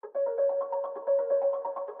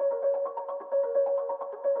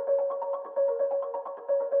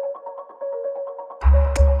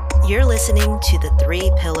You're listening to the Three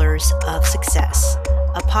Pillars of Success,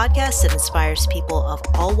 a podcast that inspires people of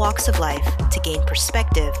all walks of life to gain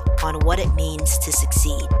perspective on what it means to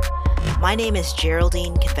succeed. My name is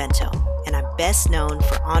Geraldine Convento, and I'm best known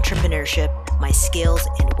for entrepreneurship, my skills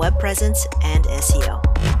in web presence, and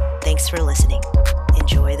SEO. Thanks for listening.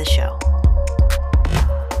 Enjoy the show.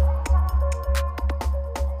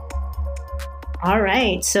 All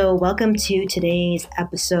right, so welcome to today's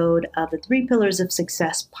episode of the Three Pillars of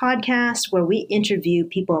Success podcast, where we interview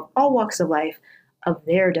people of all walks of life of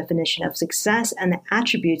their definition of success and the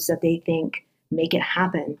attributes that they think make it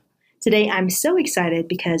happen. Today, I'm so excited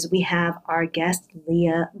because we have our guest,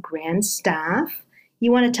 Leah Grandstaff.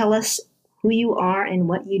 You want to tell us who you are and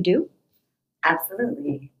what you do?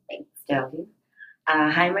 Absolutely. Thanks, Geraldine.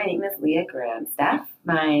 Hi, my name is Leah Grandstaff.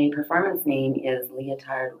 My performance name is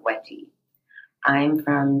Leotard Wedgie. I'm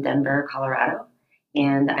from Denver, Colorado,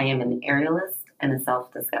 and I am an aerialist and a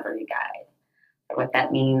self-discovery guide. So what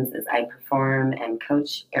that means is I perform and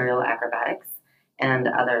coach aerial acrobatics and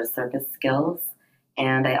other circus skills,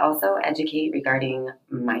 and I also educate regarding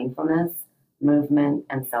mindfulness, movement,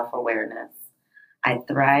 and self-awareness. I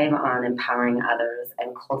thrive on empowering others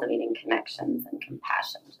and cultivating connections and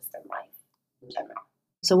compassion just in life in general.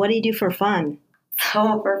 So what do you do for fun?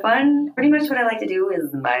 So for fun, pretty much what I like to do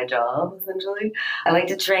is my job, essentially. I like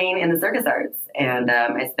to train in the circus arts, and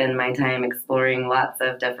I spend my time exploring lots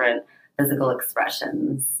of different physical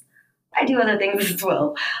expressions. I do other things as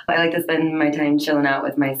well. I like to spend my time chilling out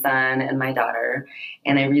with my son and my daughter,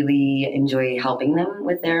 and I really enjoy helping them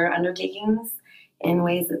with their undertakings in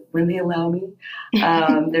ways that when they allow me.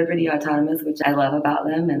 They're pretty autonomous, which I love about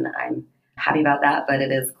them, and I'm happy about that, but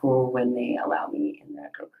it is cool when they allow me in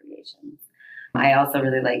their co-creations. I also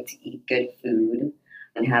really like to eat good food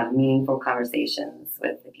and have meaningful conversations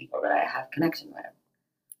with the people that I have connection with.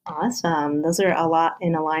 Awesome. Those are a lot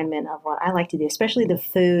in alignment of what I like to do, especially the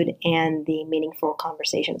food and the meaningful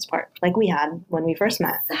conversations part, like we had when we first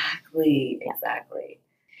met. Exactly.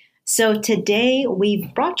 So today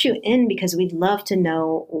we've brought you in because we'd love to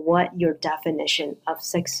know what your definition of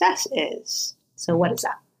success is. So what is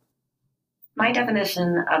that? My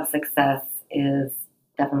definition of success is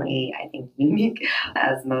definitely, I think, unique,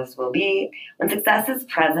 as most will be. When success is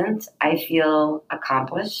present, I feel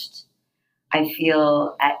accomplished. I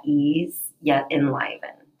feel at ease, yet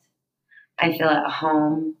enlivened. I feel at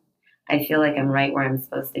home. I feel like I'm right where I'm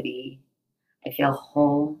supposed to be. I feel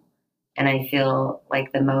whole, and I feel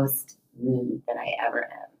like the most me that I ever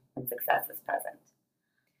am when success is present.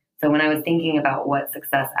 So when I was thinking about what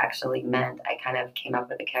success actually meant, I kind of came up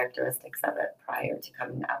with the characteristics of it prior to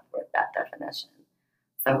coming up with that definition.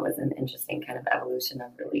 So it was an interesting kind of evolution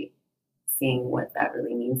of really seeing what that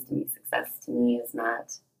really means to me. Success to me is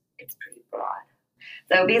not, it's pretty broad.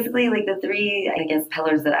 So basically, like the three, I guess,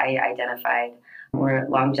 pillars that I identified were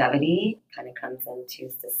longevity, kind of comes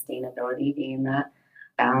into sustainability being that,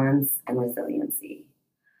 balance, and resiliency.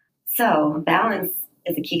 So balance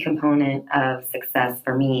is a key component of success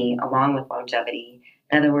for me, along with longevity.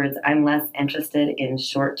 In other words, I'm less interested in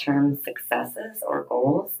short-term successes or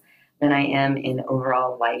goals than I am in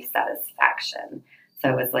overall life satisfaction.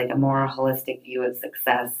 So it's like a more holistic view of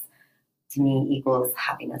success to me equals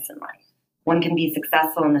happiness in life. One can be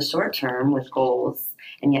successful in the short term with goals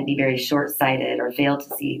and yet be very short-sighted or fail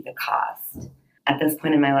to see the cost. At this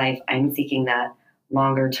point in my life, I'm seeking that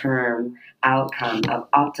longer-term outcome of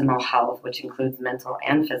optimal health, which includes mental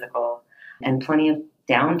and physical, and plenty of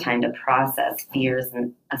downtime to process fears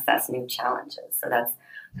and assess new challenges. So that's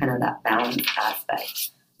kind of that balance aspect.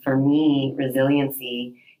 For me,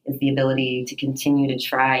 resiliency is the ability to continue to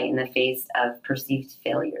try in the face of perceived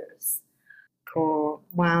failures. Cool.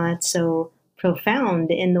 Wow, that's so profound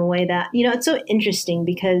in the way that, it's so interesting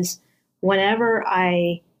because whenever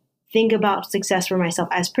I think about success for myself,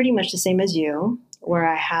 I was pretty much the same as you, where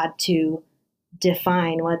I had to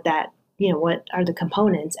define what that, what are the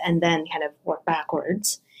components and then kind of work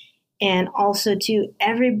backwards. And also, too,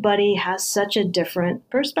 everybody has such a different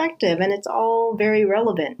perspective, and it's all very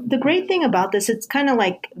relevant. The great thing about this, it's kind of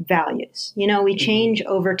like values. We change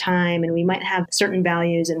over time, and we might have certain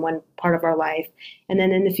values in one part of our life, and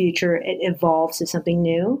then in the future, it evolves to something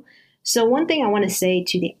new. So one thing I want to say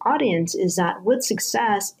to the audience is that with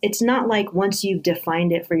success, it's not like once you've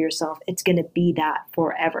defined it for yourself, it's going to be that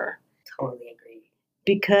forever. Totally agree.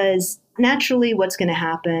 Because naturally, what's going to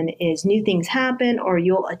happen is new things happen, or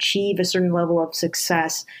you'll achieve a certain level of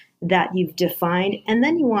success that you've defined, and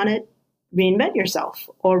then you want to reinvent yourself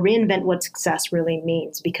or reinvent what success really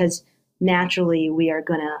means, because naturally we are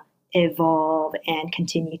going to evolve and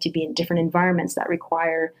continue to be in different environments that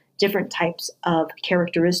require different types of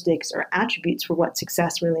characteristics or attributes for what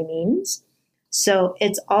success really means. So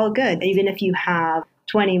it's all good. Even if you have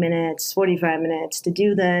 20 minutes, 45 minutes to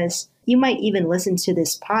do this, you might even listen to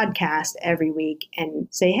this podcast every week and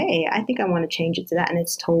say, hey, I think I want to change it to that. And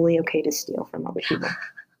it's totally okay to steal from other people.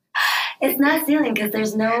 It's not stealing because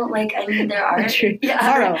there's no, there are.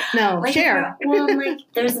 Borrow. No, share.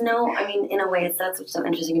 There's no, in a way, that's what's so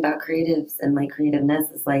interesting about creatives and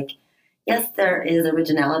creativeness is yes, there is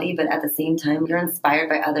originality, but at the same time, you're inspired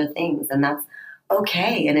by other things, and that's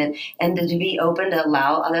okay. And to be open to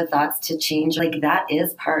allow other thoughts to change, that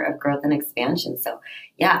is part of growth and expansion. So,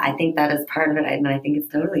 yeah, I think that is part of it, and I think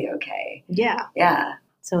it's totally okay. Yeah. Yeah.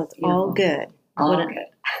 So it's beautiful. All good. All good.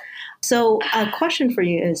 So a question for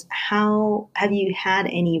you is, how have you had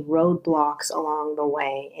any roadblocks along the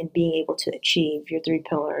way in being able to achieve your 3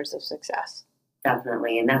 pillars of success?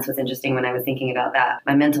 Definitely. And that's what's interesting when I was thinking about that.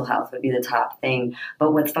 My mental health would be the top thing.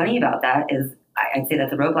 But what's funny about that is I'd say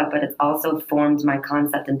that's a roadblock, but it's also formed my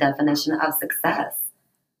concept and definition of success.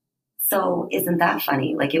 So isn't that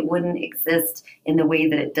funny? It wouldn't exist in the way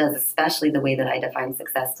that it does, especially the way that I define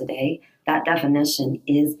success today. That definition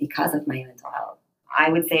is because of my mental health. I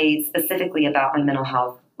would say specifically about my mental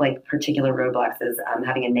health, particular roadblocks is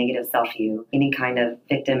having a negative self-view, any kind of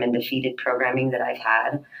victim and defeated programming that I've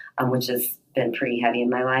had, which has been pretty heavy in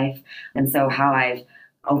my life. And so how I've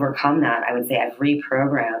overcome that, I would say I've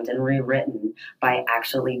reprogrammed and rewritten by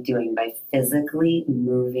physically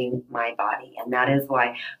moving my body. And that is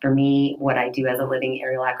why, for me, what I do as a living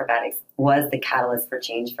aerial acrobatics was the catalyst for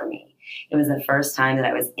change for me. It was the first time that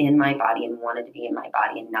I was in my body and wanted to be in my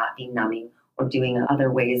body and not be numbing or doing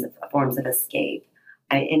other forms of escape.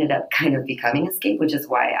 I ended up kind of becoming escape, which is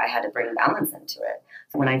why I had to bring balance into it.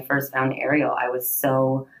 So when I first found aerial, I was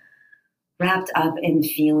so wrapped up in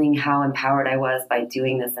feeling how empowered I was by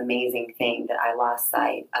doing this amazing thing that I lost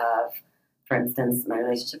sight of, for instance, my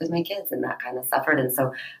relationship with my kids, and that kind of suffered. And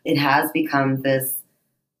so it has become this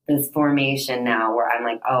formation now where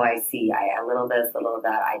I'm oh, I see, a little this, a little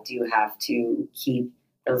that. I do have to keep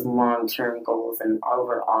those long-term goals and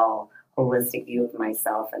overall holistic view of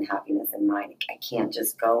myself and happiness in mind. I can't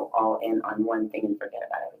just go all in on one thing and forget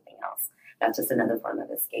about everything else. That's just another form of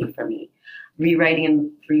escape for me. Rewriting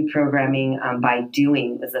and reprogramming by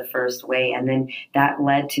doing was the first way. And then that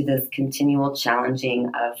led to this continual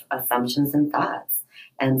challenging of assumptions and thoughts.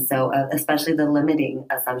 And so especially the limiting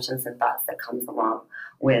assumptions and thoughts that comes along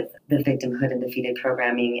with the victimhood and defeated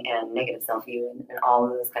programming and negative self-view and all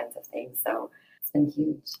of those kinds of things. So it's been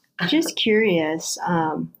huge. Just curious.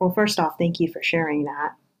 Well, first off, thank you for sharing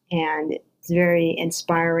that. And it's very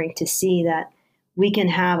inspiring to see that we can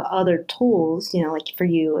have other tools, for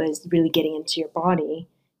you is really getting into your body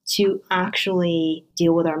to actually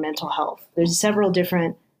deal with our mental health. There's several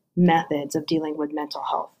different methods of dealing with mental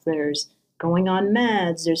health. There's going on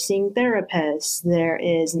meds, there's seeing therapists, there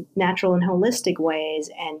is natural and holistic ways,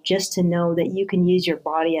 and just to know that you can use your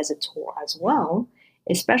body as a tool as well,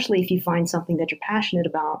 especially if you find something that you're passionate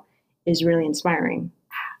about, is really inspiring.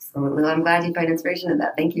 Absolutely. Well, I'm glad you find inspiration in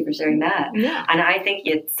that. Thank you for sharing that. Yeah. And I think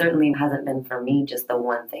it certainly hasn't been for me just the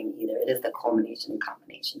one thing either. It is the culmination and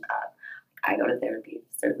combination of. I go to therapy.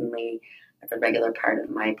 Certainly, it's a regular part of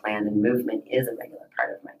my plan, and movement is a regular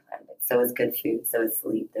part of my plan. But so is good food. So is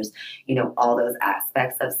sleep. There's, all those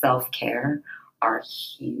aspects of self-care are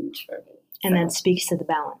huge for me. And that speaks to the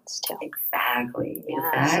balance too. Exactly.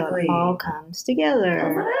 Yeah, so it all comes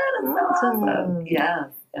together. Awesome. Yeah.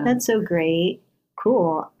 That's so great.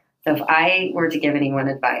 Cool. So if I were to give anyone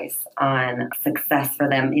advice on success for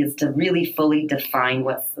them, is to really fully define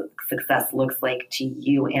what success looks like to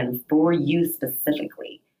you and for you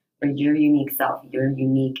specifically, for your unique self, your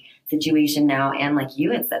unique situation now. And like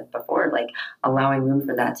you had said before, allowing room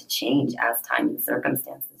for that to change as time and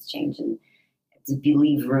circumstances change, and to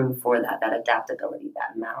leave room for that adaptability,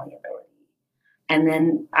 that malleability. And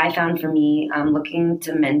then I found for me, looking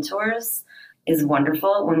to mentors is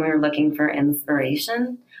wonderful when we were looking for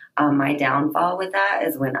inspiration. My downfall with that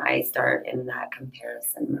is when I start in that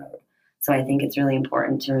comparison mode. So I think it's really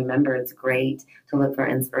important to remember it's great to look for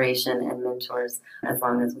inspiration and mentors as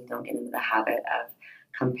long as we don't get into the habit of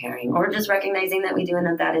comparing or just recognizing that we do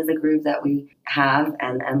and that is a group that we have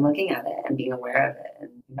and looking at it and being aware of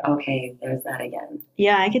it. And okay, there's that again.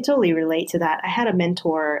 Yeah, I could totally relate to that. I had a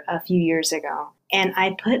mentor a few years ago, and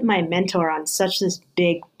I put my mentor on such this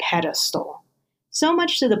big pedestal. So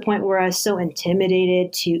much to the point where I was so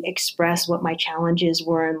intimidated to express what my challenges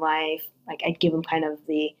were in life. I'd give them kind of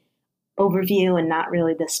the overview and not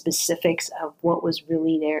really the specifics of what was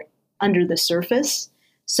really there under the surface.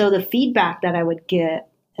 So the feedback that I would get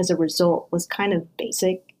as a result was kind of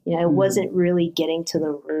basic You know, it wasn't really getting to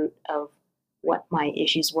the root of what my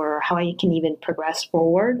issues were, how I can even progress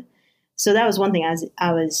forward. So that was one thing.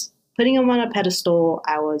 I was putting him on a pedestal.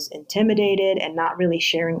 I was intimidated and not really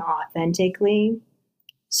sharing authentically.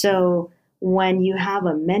 So when you have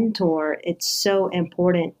a mentor, it's so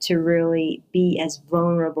important to really be as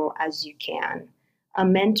vulnerable as you can. A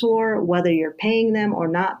mentor, whether you're paying them or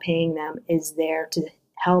not paying them, is there to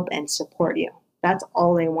help and support you. That's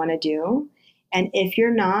all they want to do. And if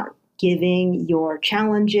you're not giving your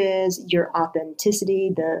challenges, your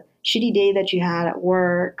authenticity, the shitty day that you had at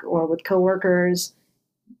work or with coworkers,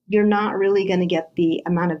 you're not really going to get the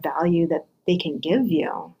amount of value that they can give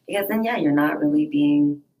you. Because then, you're not really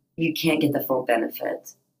you can't get the full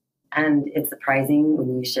benefit. And it's surprising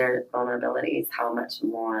when you share vulnerabilities, how much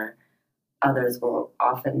more others will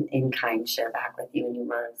often in kind share back with you, and you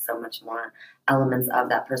learn so much more elements of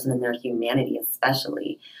that person and their humanity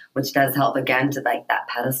especially, which does help again to like that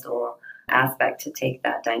pedestal aspect to take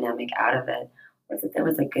that dynamic out of it. There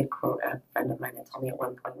was a good quote a friend of mine that told me at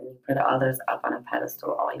one point, when you put others up on a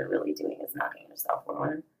pedestal, all you're really doing is knocking yourself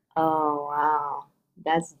lower. Oh, wow.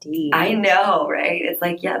 That's deep. I know, right? It's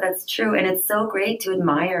like, that's true. And it's so great to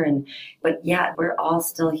admire. But we're all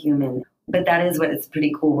still human. But that is what it's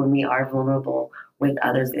pretty cool when we are vulnerable with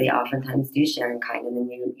others. They oftentimes do share in kind. And then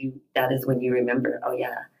you that is when you remember,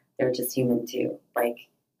 they're just human too. Like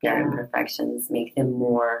their imperfections make them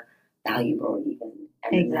more valuable even.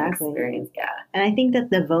 And exactly. Experience, And I think that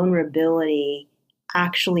the vulnerability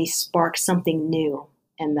actually sparks something new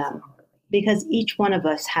in them. Because each one of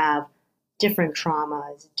us have different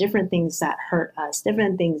traumas, different things that hurt us,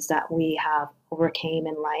 different things that we have overcame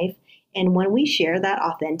in life. And when we share that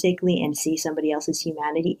authentically and see somebody else's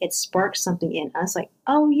humanity, it sparks something in us like,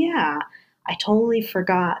 oh yeah, I totally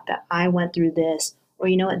forgot that I went through this. Or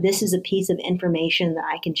you know what, this is a piece of information that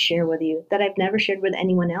I can share with you that I've never shared with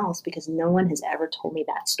anyone else because no one has ever told me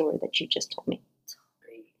that story that you just told me.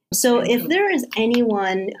 So if there is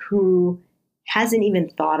anyone who hasn't even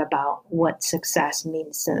thought about what success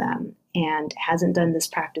means to them and hasn't done this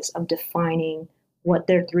practice of defining what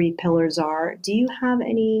their 3 pillars are, do you have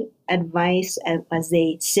any advice as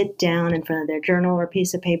they sit down in front of their journal or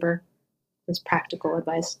piece of paper? This practical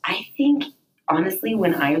advice. I think, honestly,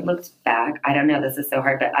 when I looked back, I don't know, this is so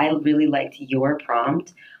hard, but I really liked your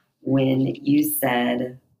prompt when you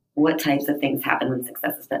said what types of things happen when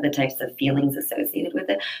success is met, the types of feelings associated with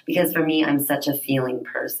it. Because for me, I'm such a feeling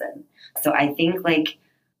person. So I think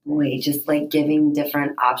just giving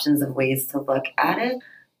different options of ways to look at it.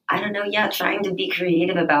 I don't know, trying to be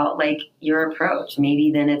creative about your approach.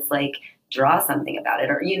 Maybe then it's draw something about it,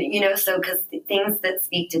 or so because things that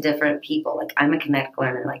speak to different people, I'm a kinetic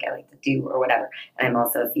learner, I like to do or whatever, and I'm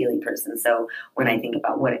also a feeling person. So when I think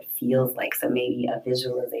about what it feels like, so maybe a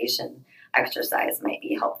visualization exercise might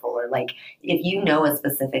be helpful, or if you know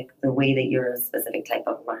the way that you're a specific type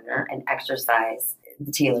of learner, an exercise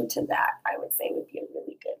tailored to that, I would say would be a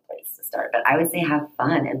really good place to start. But I would say have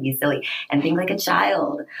fun and be silly and think like a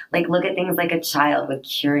child. Look at things like a child with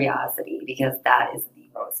curiosity, because that is the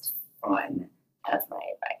most fun. That's my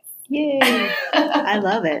advice. Yay. I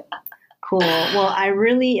love it. Cool. Well, I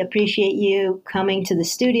really appreciate you coming to the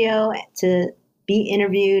studio to be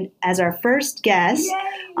interviewed as our first guest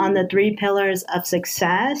on the 3 pillars of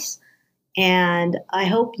success. And I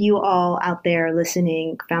hope you all out there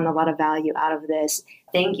listening found a lot of value out of this.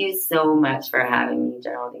 Thank you so much for having me,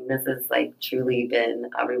 Geraldine. This has truly been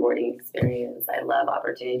a rewarding experience. I love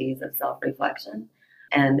opportunities of self-reflection,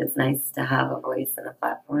 and it's nice to have a voice and a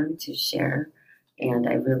platform to share. And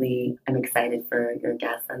I'm excited for your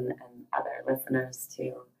guests and other listeners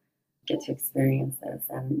to get to experience this.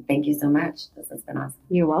 And thank you so much. This has been awesome.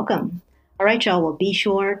 You're welcome. All right, y'all. Well, be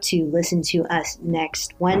sure to listen to us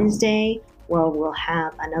next Wednesday, where we'll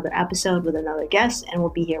have another episode with another guest, and we'll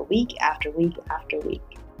be here week after week after week.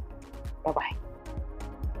 Bye-bye.